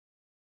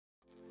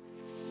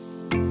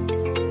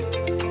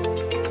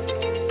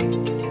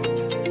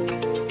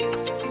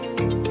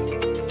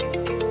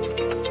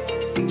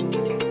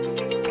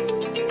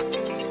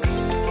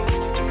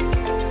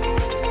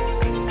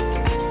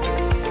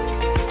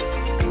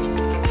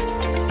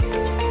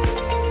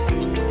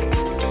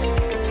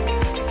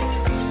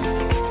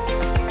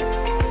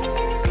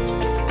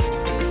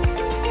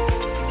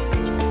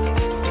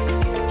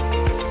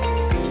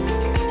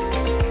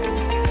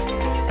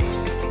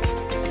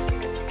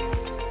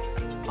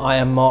I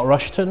am Mark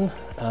Rushton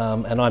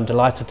and I'm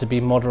delighted to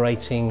be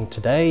moderating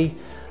today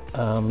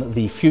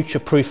the future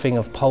proofing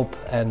of pulp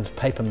and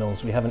paper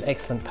mills. We have an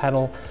excellent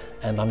panel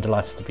and I'm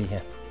delighted to be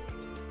here.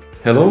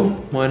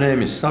 Hello, my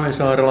name is Sami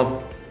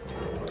Saarela.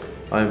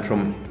 I'm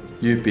from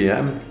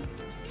UPM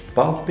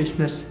pulp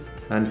business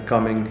and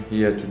coming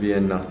here to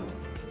Vienna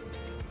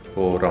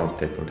for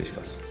roundtable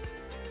discussion.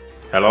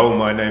 Hello,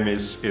 my name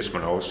is Ismo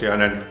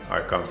Nousiainen.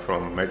 I come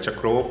from Metsä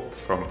Group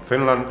from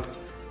Finland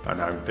and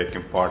I'm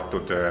taking part to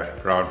the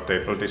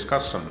roundtable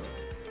discussion.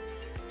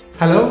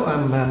 Hello,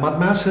 I'm Matt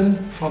Maassen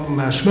from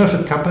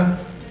Smurfit Kappa,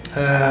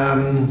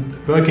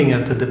 working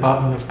at the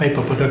Department of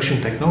Paper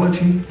Production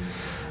Technology,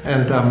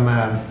 and I'm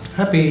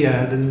happy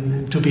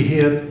to be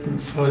here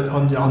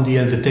on the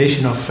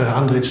invitation of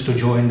Andrits to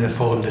join the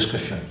forum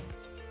discussion.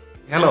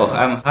 Hello,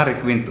 I'm Harri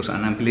Quintus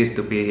and I'm pleased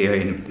to be here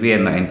in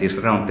Vienna in this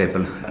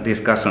roundtable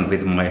discussion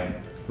with my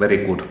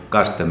very good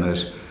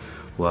customers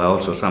who are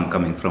also some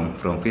coming from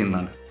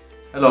Finland.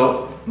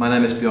 Hello, my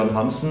name is Björn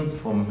Hansen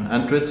from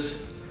Andrits.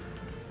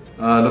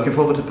 Looking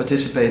forward to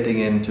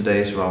participating in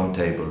today's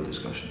roundtable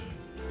discussion.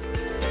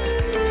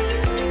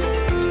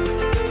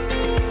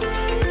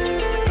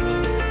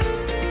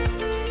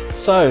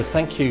 So,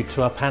 thank you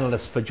to our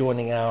panelists for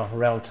joining our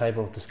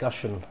roundtable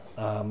discussion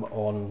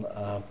on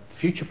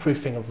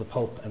future-proofing of the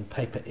pulp and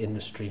paper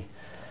industry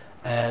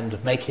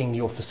and making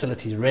your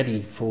facilities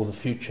ready for the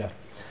future.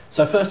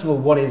 So first of all,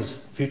 what is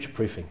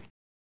future-proofing?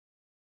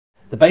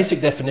 The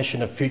basic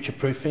definition of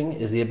future-proofing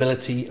is the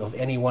ability of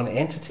any one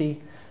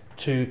entity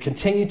to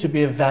continue to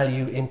be of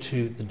value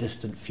into the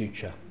distant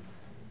future.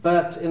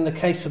 But in the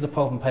case of the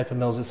pulp and paper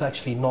mills, it's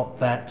actually not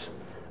that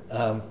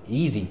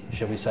easy,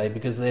 shall we say,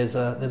 because there's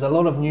a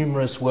lot of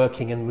numerous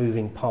working and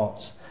moving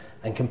parts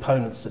and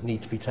components that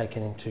need to be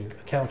taken into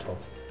account of.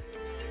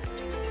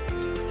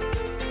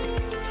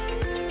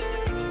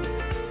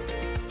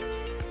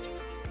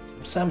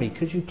 Sami,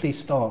 could you please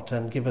start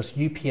and give us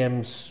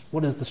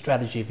what is the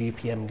strategy of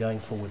UPM going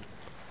forward?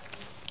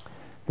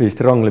 We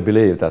strongly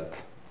believe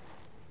that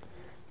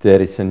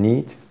there is a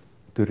need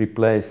to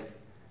replace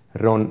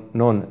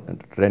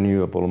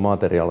non-renewable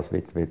materials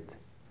with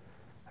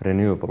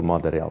renewable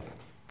materials.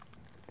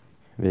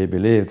 We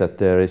believe that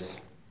there is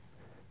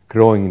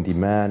growing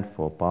demand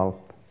for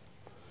pulp,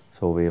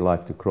 so we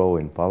like to grow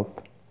in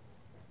pulp.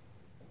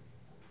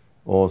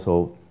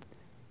 Also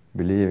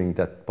believing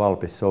that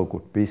pulp is so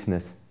good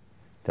business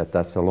that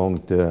as a long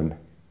term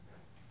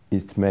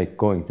it's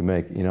going to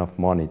make enough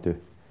money to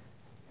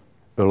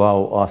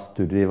allow us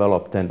to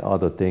develop then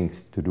other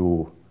things to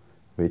do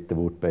with the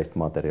wood-based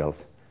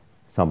materials,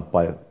 some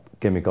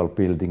chemical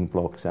building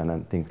blocks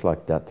and things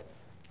like that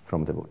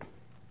from the wood.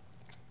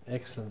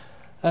 Excellent.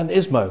 And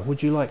Ismo,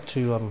 would you like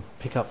to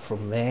pick up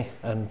from there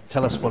and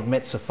tell us what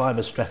Metsä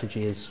Fiber's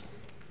strategy is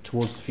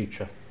towards the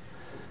future?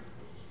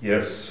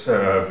 Yes,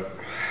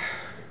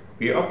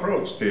 we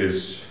approach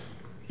this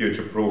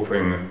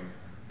future-proofing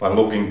by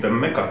looking at the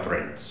mega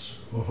trends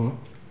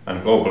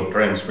and global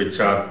trends which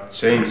are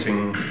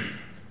changing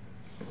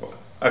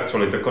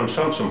actually the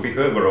consumption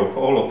behavior of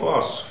all of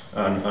us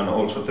and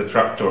also the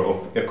structure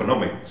of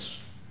economics.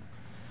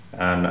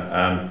 And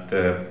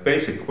the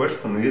basic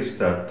question is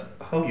that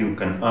how you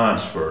can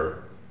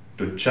answer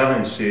to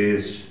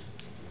challenges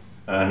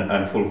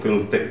and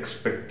fulfill the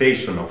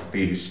expectation of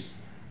these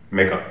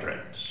mega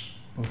trends.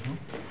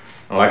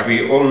 Like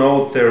we all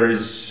know, there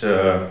is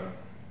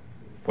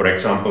for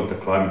example, the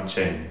climate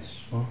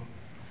change,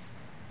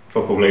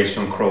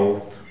 population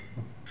growth,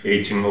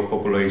 aging of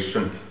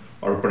population,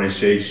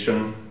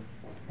 urbanization,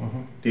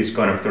 these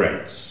kind of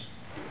trends.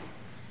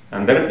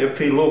 And then if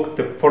we look at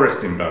the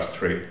forest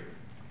industry,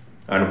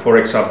 and for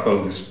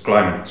example, this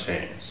climate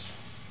change,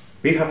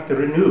 we have the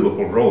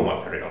renewable raw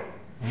material.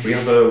 We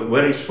have a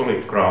very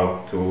solid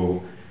ground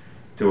to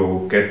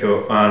get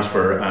the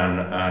answer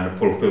and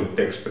fulfill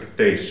the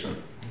expectation.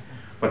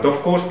 But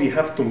of course we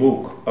have to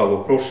look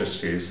our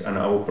processes and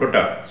our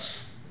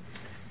products.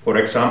 For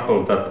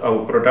example, that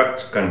our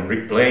products can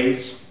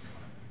replace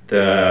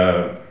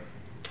the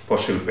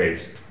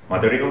fossil-based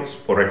materials,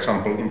 for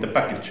example, in the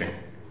packaging.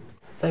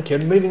 Thank you.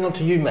 And moving on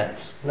to you,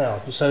 Mats. Now,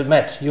 so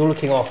Matt, you're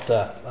looking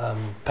after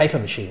paper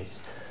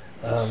machines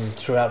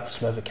throughout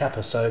Smurfit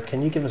Kappa. So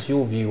can you give us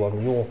your view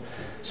on your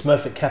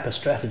Smurfit Kappa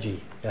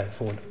strategy going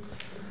forward?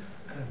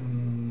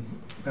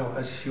 Well,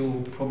 as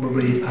you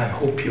probably, I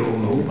hope you all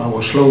know,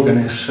 our slogan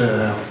is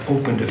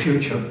Open the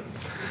Future.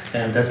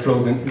 And that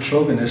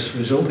slogan is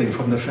resulting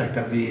from the fact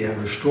that we have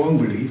a strong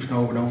belief,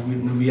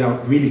 we are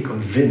really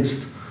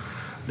convinced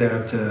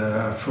that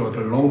for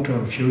the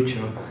long-term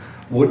future,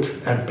 wood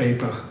and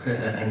paper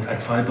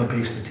and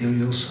fiber-based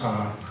materials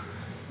are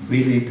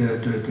really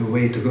the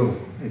way to go.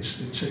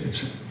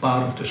 It's a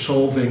part of the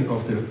solving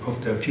of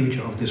the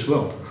future of this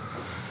world.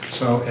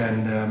 So,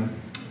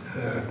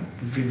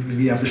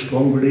 we have a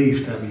strong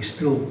belief that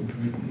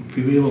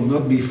we will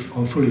not be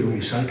on fully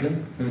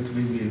recycling, but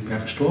we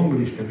have a strong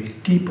belief that we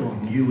keep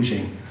on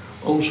using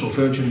also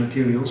virgin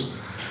materials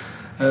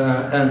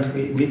And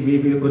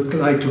we would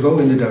like to go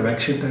in the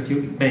direction that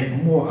you make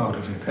more out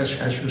of it.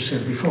 As you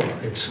said before,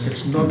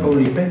 it's not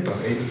only paper,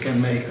 it can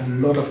make a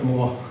lot of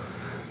more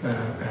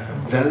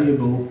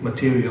valuable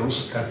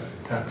materials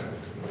that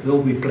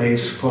will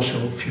replace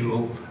fossil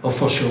fuel or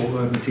fossil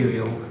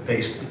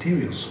material-based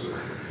materials.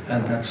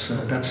 And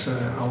that's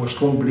our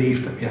strong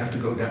belief that we have to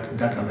go that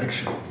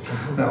direction.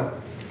 Well,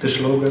 the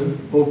slogan,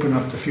 open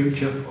up the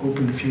future,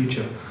 open the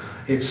future,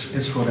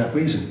 it's for that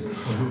reason.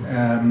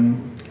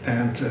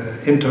 And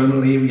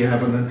internally we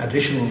have an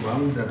additional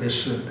one that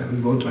is that we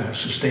want to have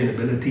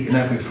sustainability in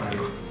every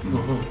fiber.